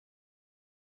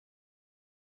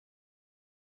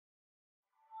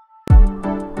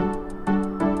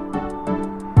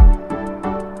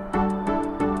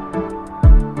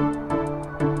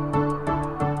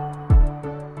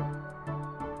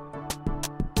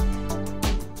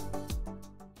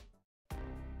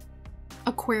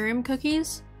aquarium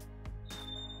cookies?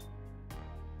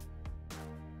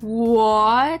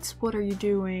 What? What are you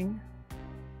doing?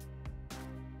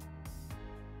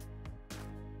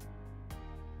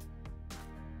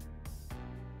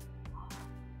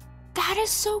 That is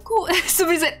so cool.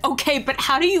 Somebody said, okay, but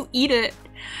how do you eat it?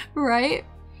 Right?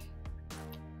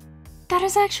 That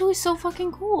is actually so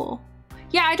fucking cool.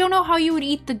 Yeah, I don't know how you would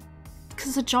eat the,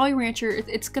 because the Jolly Rancher,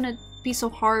 it's gonna be so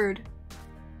hard.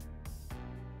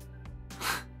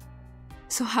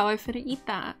 So how I finna eat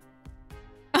that?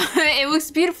 It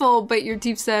looks beautiful, but your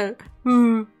teeth said,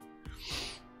 hmm.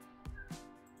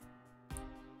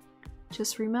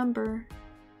 Just remember,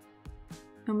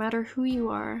 no matter who you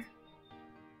are,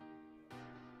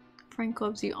 Frank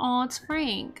loves you. Oh, it's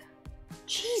Frank.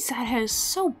 Jeez, that head is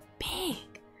so big.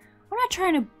 I'm not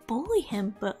trying to bully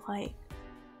him, but like,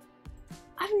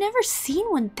 I've never seen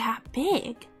one that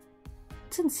big.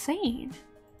 It's insane.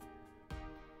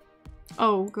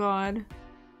 Oh god.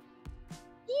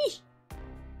 Eesh.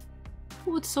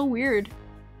 Oh, it's so weird.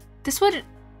 This would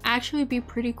actually be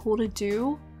pretty cool to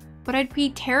do, but I'd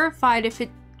be terrified if it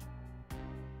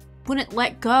wouldn't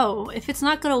let go. If it's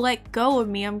not gonna let go of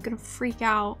me, I'm gonna freak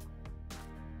out.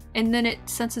 And then it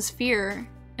senses fear,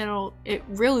 and it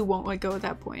really won't let go at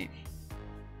that point.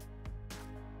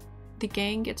 The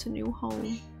gang gets a new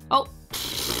home. Oh,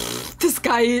 this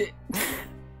guy.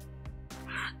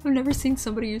 I've never seen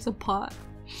somebody use a pot.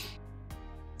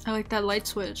 I like that light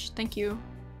switch. Thank you.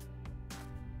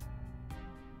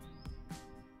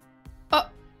 Oh.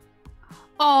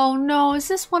 Oh no, is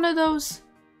this one of those?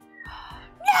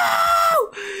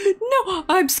 No! No,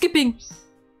 I'm skipping.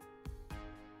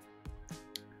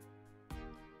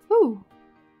 Ooh.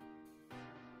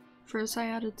 First I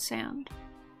added sand.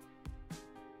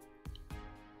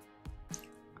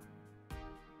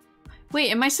 Wait,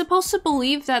 am I supposed to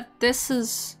believe that this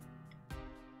is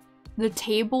the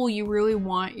table you really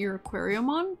want your aquarium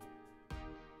on?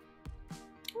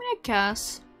 I mean, I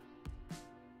guess.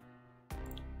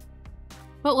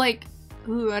 But like,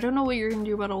 ooh, I don't know what you're gonna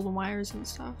do about all the wires and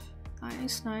stuff.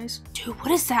 Nice, nice. Dude,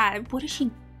 what is that? What is she?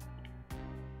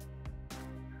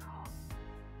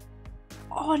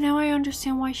 Oh, now I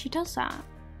understand why she does that.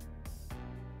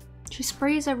 She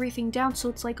sprays everything down so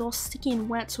it's like all sticky and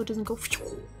wet so it doesn't go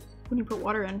when you put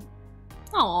water in.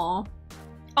 Aww.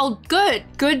 Oh, good.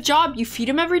 Good job. You feed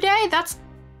him every day? That's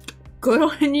good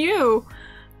on you.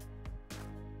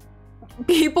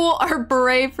 People are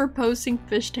brave for posting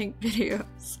fish tank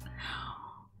videos.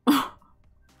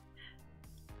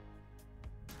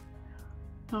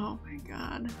 Oh my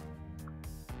god.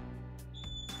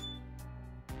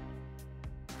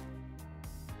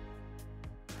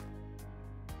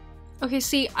 Okay,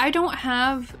 see, I don't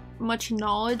have much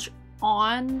knowledge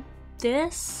on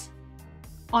this,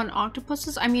 on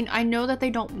octopuses. I mean, I know that they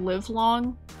don't live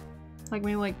long, like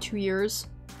maybe like 2 years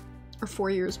or 4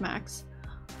 years max.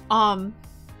 All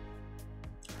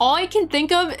I can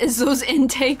think of is those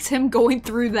intakes, him going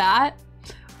through that,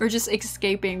 or just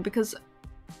escaping, because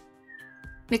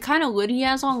the kind of lid he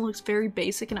has on looks very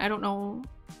basic, and I don't know.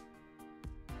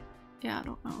 Yeah, I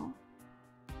don't know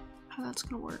how that's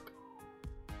gonna work.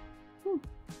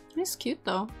 It's cute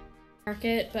though.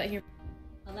 Market, but here,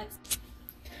 Alexa.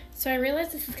 So I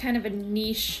realize this is kind of a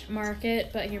niche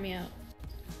market, but hear me out.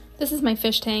 This is my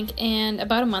fish tank, and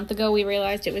about a month ago we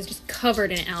realized it was just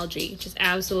covered in algae, just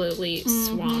absolutely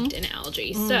swamped in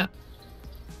algae. So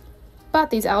bought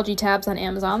these algae tabs on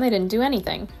Amazon. They didn't do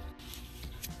anything.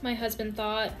 My husband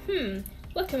thought,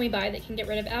 what can we buy that can get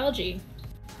rid of algae?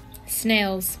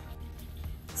 Snails.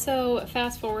 So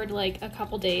fast forward like a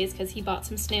couple days, because he bought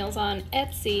some snails on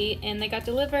Etsy and they got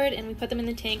delivered and we put them in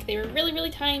the tank. They were really,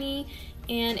 really tiny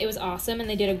and it was awesome and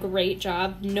they did a great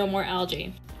job. No more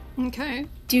algae. Okay.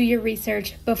 Do your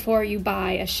research before you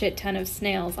buy a shit ton of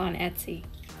snails on Etsy.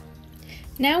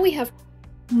 Now we have...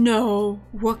 No.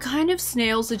 What kind of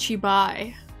snails did she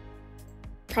buy?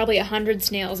 Probably 100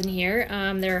 snails in here.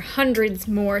 There are hundreds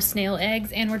more snail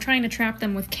eggs, and we're trying to trap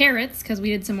them with carrots because we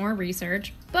did some more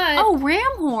research. But oh,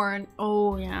 ram horn.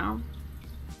 Oh yeah,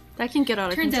 that can get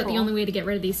out of control. Turns out the only way to get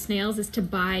rid of these snails is to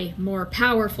buy more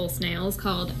powerful snails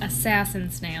called assassin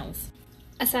snails.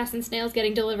 Assassin snails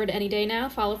getting delivered any day now.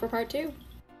 Follow for part 2.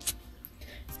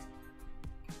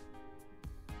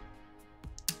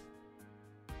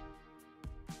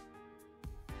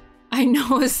 I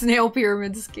know a snail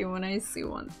pyramid scheme when I see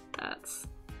one.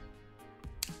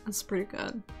 That's pretty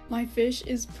good. My fish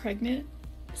is pregnant.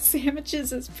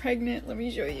 Sandwiches is pregnant. Let me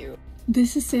show you.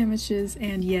 This is Sandwiches,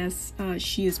 and yes,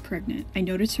 she is pregnant. I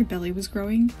noticed her belly was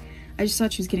growing. I just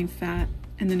thought she was getting fat,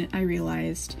 and then I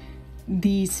realized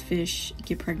these fish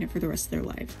get pregnant for the rest of their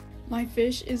life. My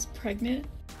fish is pregnant.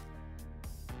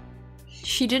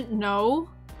 She didn't know?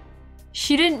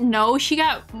 She didn't know? She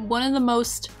got one of the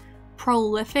most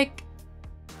prolific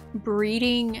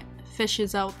breeding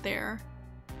fishes out there.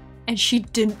 And she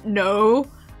didn't know?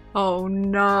 Oh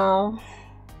no.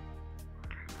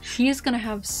 She is gonna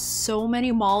have so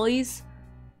many mollies.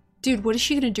 Dude, what is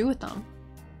she gonna do with them?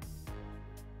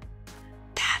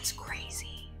 That's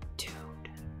crazy, dude.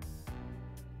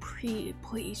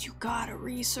 Please, you gotta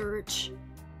research.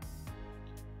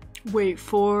 Wait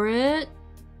for it.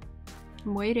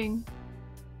 I'm waiting.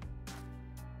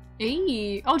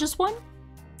 Hey, oh, just one?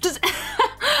 Just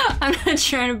I'm not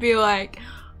trying to be like,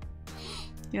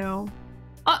 you know.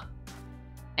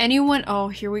 Anyone, oh,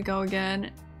 here we go again.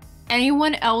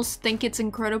 Anyone else think it's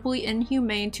incredibly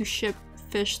inhumane to ship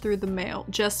fish through the mail?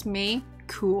 Just me?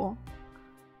 Cool.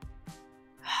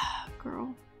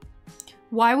 Girl.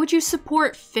 Why would you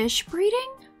support fish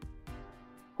breeding?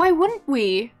 Why wouldn't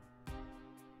we?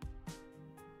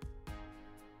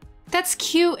 That's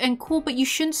cute and cool, but you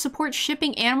shouldn't support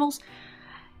shipping animals.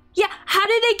 Yeah, how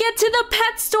did they get to the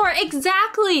pet store?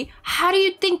 Exactly! How do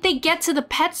you think they get to the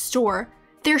pet store?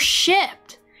 They're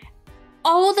shipped.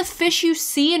 All the fish you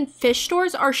see in fish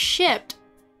stores are shipped.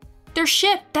 They're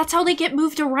shipped. That's how they get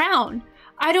moved around.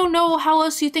 I don't know how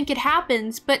else you think it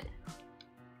happens, but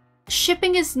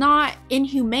shipping is not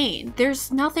inhumane.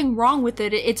 There's nothing wrong with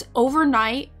it. It's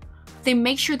overnight. They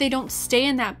make sure they don't stay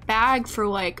in that bag for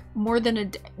like more than a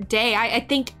day. I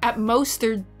think at most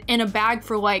they're in a bag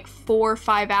for like 4 or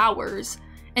 5 hours.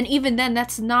 And even then,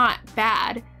 that's not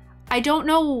bad. I don't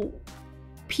know.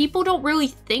 People don't really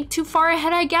think too far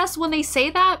ahead, I guess, when they say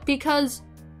that, because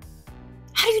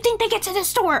how do you think they get to the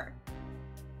store?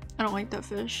 I don't like that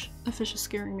fish. That fish is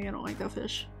scaring me. I don't like that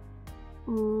fish.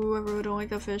 Ooh, I really don't like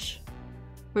that fish.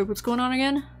 Wait, what's going on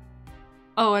again?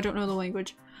 Oh, I don't know the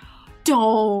language.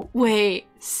 Don't wait.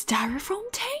 Styrofoam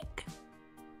tank?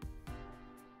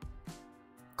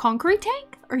 Concrete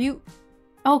tank? Are you?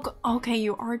 Oh, okay.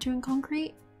 You are doing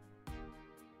concrete.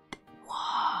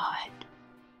 What?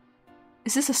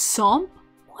 Is this a sump?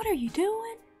 What are you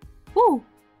doing? Ooh.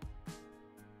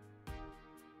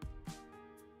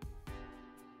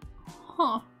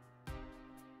 Huh.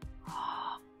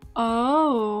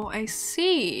 Oh, I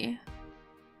see.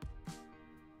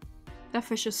 That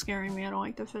fish is scaring me. I don't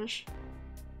like the fish.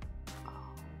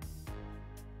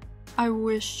 I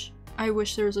wish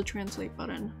there was a translate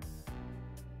button.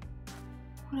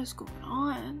 What is going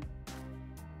on?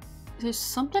 There's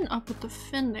something up with the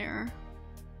fin there.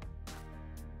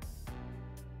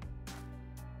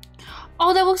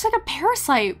 Oh, that looks like a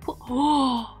parasite.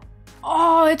 Oh,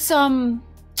 it's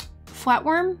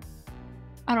flatworm?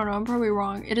 I don't know, I'm probably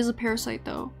wrong. It is a parasite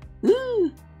though.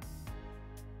 Ooh.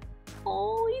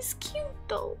 Oh, he's cute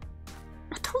though.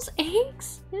 Are those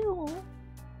eggs? Ew.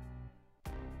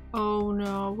 Oh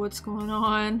no, what's going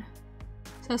on?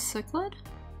 Is that a cichlid?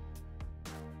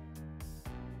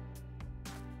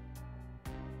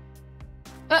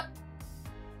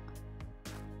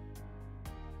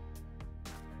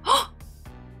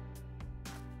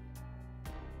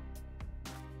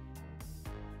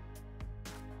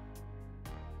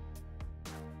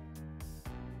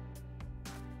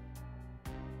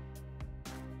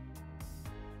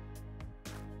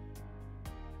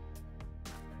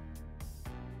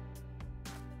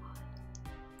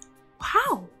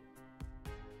 How?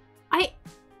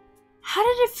 How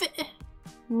did it fit?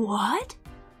 What?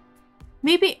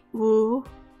 Maybe, ooh.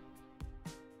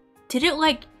 Did it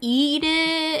like eat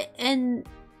it and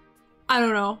I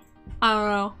don't know.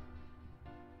 Oh,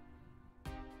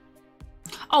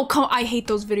 come on. I hate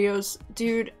those videos,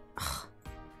 dude.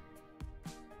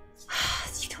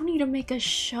 You don't need to make a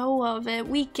show of it.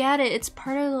 We get it. It's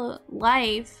part of the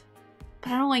life.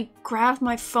 But I don't like grab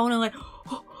my phone and like,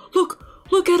 oh,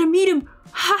 look at him eat him.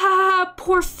 Ha ha ha,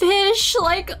 poor fish.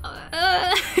 Like,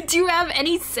 do you have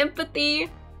any sympathy?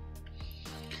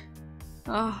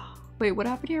 Oh, wait, what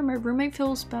happened here? My roommate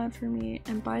feels bad for me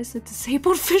and buys the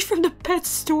disabled fish from the pet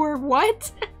store.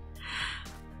 What?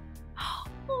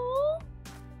 Oh.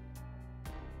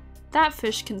 That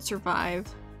fish can survive.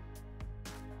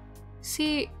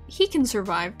 See, he can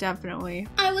survive, definitely.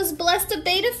 I was blessed to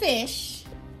beta fish.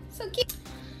 So cute.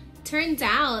 Turns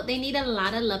out they need a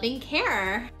lot of loving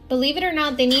care. Believe it or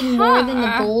not, they need more than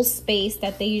the bowl space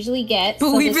that they usually get.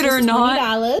 Believe it or not.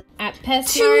 $20 at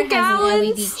PetSmart. Has an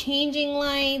LED changing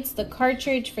lights, the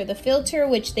cartridge for the filter,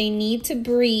 which they need to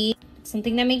breathe,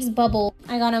 something that makes bubble.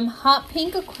 I got him hot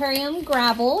pink aquarium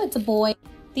gravel. It's a boy.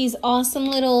 These awesome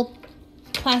little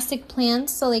plastic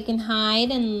plants so they can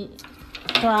hide and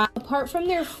thrive. Apart from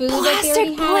their food that they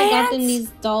already have, I got them these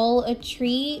doll a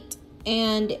treat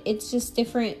and it's just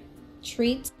different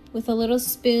treats with a little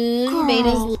spoon. Girl.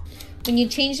 Betas, when you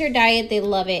change their diet, they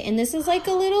love it. And this is like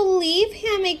a little leaf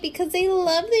hammock because they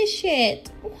love this shit.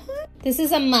 What? This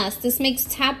is a must. This makes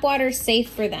tap water safe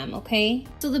for them, okay?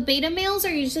 So the beta males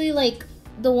are usually like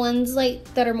the ones like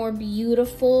that are more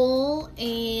beautiful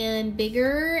and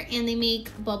bigger, and they make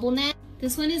bubble net.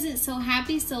 This one isn't so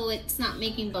happy, so it's not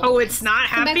making bubble. Oh, it's not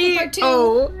Come back happy? with part 2.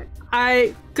 Oh,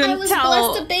 I couldn't I was tell.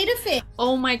 blessed to beta fit.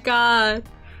 Oh my god.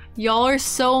 Y'all are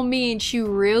so mean. She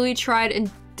really tried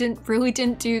and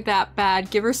didn't do that bad.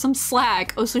 Give her some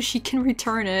slack. Oh, so she can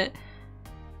return it.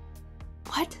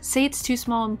 What? Say it's too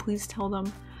small and please tell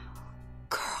them.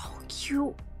 Girl,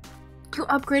 you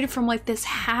upgraded from like this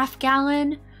half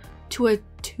gallon to a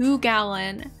 2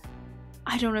 gallon.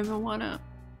 I don't even wanna.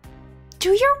 Do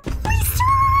your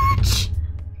research!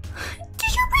 Do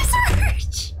your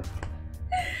research!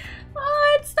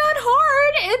 Oh, it's not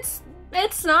hard.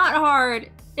 It's not hard.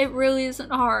 It really isn't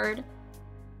hard.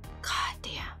 God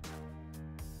damn.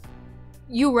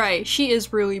 You right. She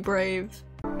is really brave.